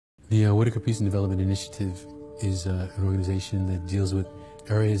The Whitaker Peace and Development Initiative is an organization that deals with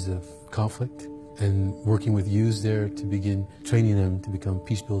areas of conflict and working with youths there to begin training them to become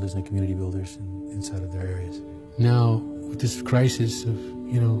peace builders and community builders inside of their areas. Now, with this crisis of,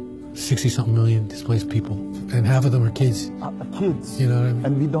 60-something million displaced people, and half of them are kids. Kids, you know what I mean?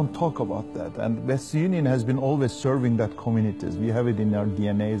 And we don't talk about that. And Western Union has been always serving that communities. We have it in our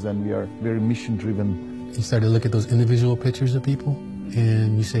DNAs, and we are very mission-driven. You start to look at those individual pictures of people,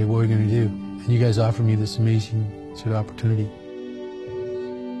 and you say, what are we going to do? And you guys offer me this amazing sort of opportunity